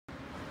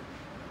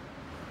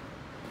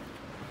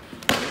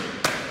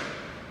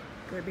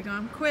Good, be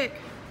gone quick.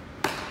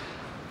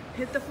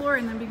 Hit the floor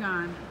and then be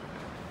gone.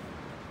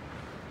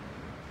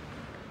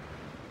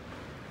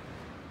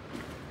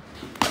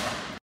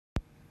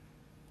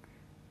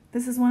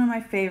 This is one of my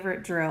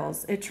favorite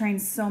drills. It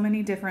trains so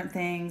many different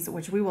things,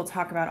 which we will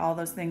talk about all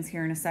those things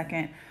here in a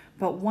second.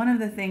 But one of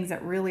the things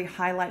that really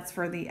highlights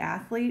for the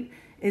athlete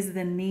is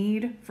the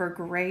need for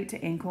great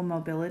ankle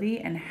mobility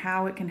and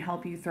how it can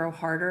help you throw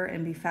harder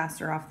and be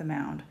faster off the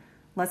mound.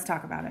 Let's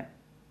talk about it.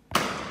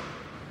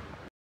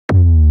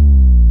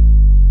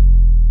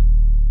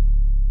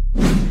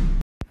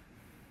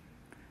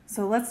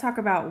 So let's talk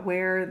about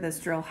where this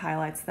drill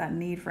highlights that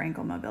need for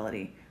ankle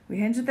mobility. We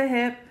hinge at the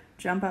hip,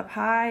 jump up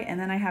high, and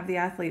then I have the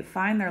athlete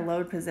find their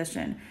load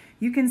position.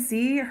 You can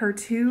see her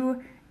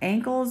two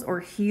ankles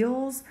or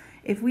heels.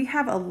 If we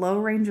have a low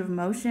range of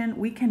motion,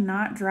 we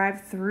cannot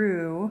drive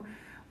through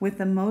with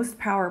the most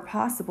power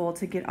possible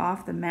to get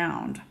off the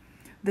mound.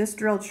 This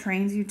drill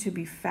trains you to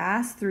be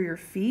fast through your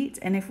feet,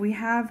 and if we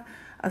have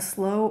a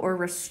slow or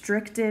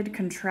restricted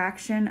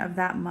contraction of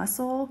that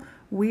muscle,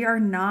 we are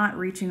not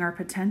reaching our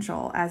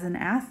potential as an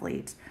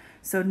athlete.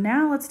 So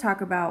now let's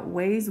talk about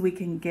ways we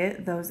can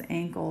get those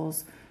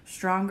ankles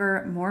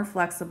stronger, more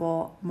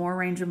flexible, more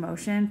range of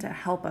motion to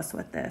help us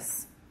with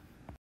this.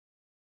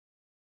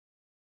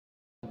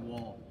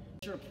 Wall.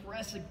 Make sure to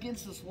press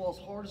against this wall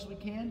as hard as we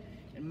can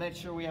and make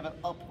sure we have an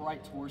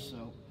upright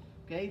torso.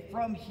 Okay,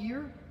 from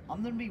here,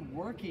 I'm going to be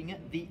working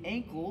the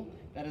ankle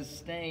that is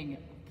staying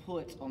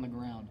put on the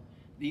ground.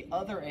 The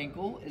other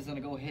ankle is going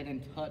to go ahead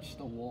and touch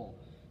the wall.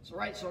 So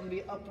I'm going to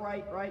be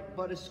upright, right,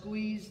 butt is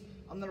squeezed.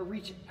 I'm going to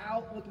reach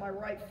out with my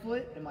right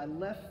foot, and my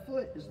left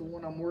foot is the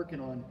one I'm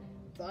working on.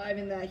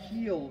 Diving that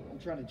heel, I'm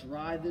trying to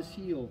drive this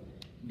heel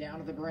down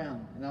to the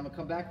ground. And I'm going to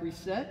come back,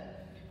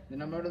 reset,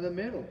 then I'm going to the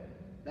middle.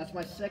 That's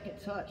my second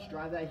touch,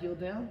 drive that heel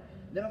down.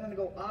 Then I'm going to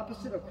go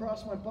opposite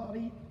across my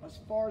body as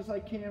far as I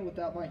can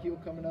without my heel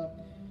coming up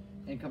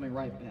and coming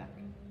right back.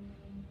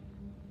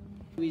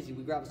 Easy,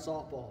 we grab a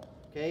softball.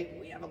 Okay,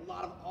 we have a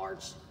lot of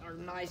arch, our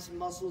nice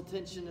muscle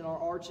tension in our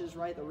arches,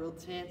 right? They're real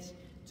tense.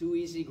 Too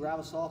easy, grab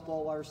a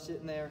softball while we're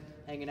sitting there,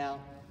 hanging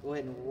out. Go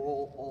ahead and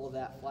roll all of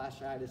that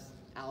fasciitis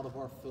out of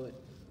our foot,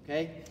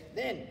 okay?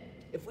 Then,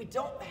 if we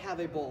don't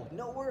have a ball,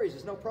 no worries,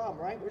 there's no problem,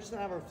 right? We're just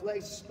gonna have our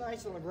legs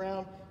nice on the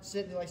ground,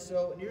 sitting like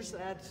so, and you're just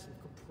gonna add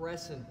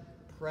some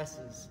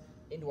presses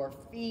into our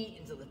feet,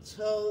 into the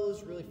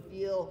toes, really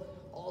feel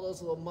all those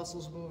little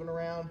muscles moving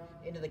around,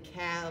 into the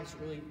calves,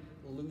 really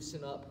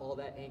loosen up all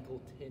that ankle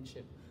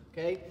tension,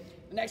 okay?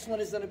 The next one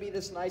is gonna be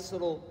this nice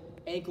little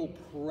ankle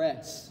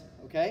press,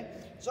 okay?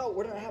 So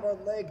we're gonna have our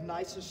leg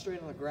nice and straight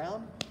on the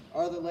ground.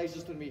 Our other leg's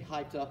just gonna be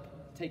hyped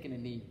up, taking a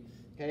knee,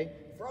 okay?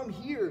 From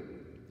here,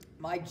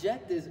 my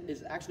objective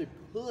is actually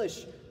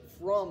push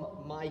from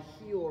my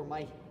heel or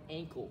my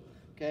ankle,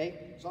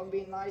 okay? So I'm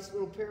gonna be a nice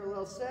little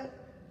parallel set.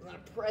 I'm gonna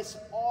press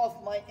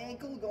off my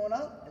ankle going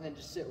up and then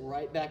just sit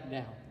right back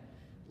down.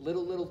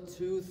 Little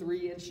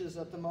 2-3 inches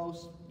at the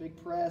most, big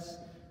press,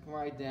 come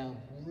right down.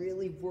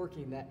 Really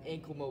working that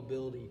ankle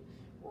mobility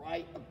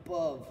right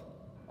above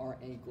our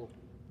ankle.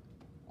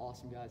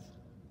 Awesome, guys.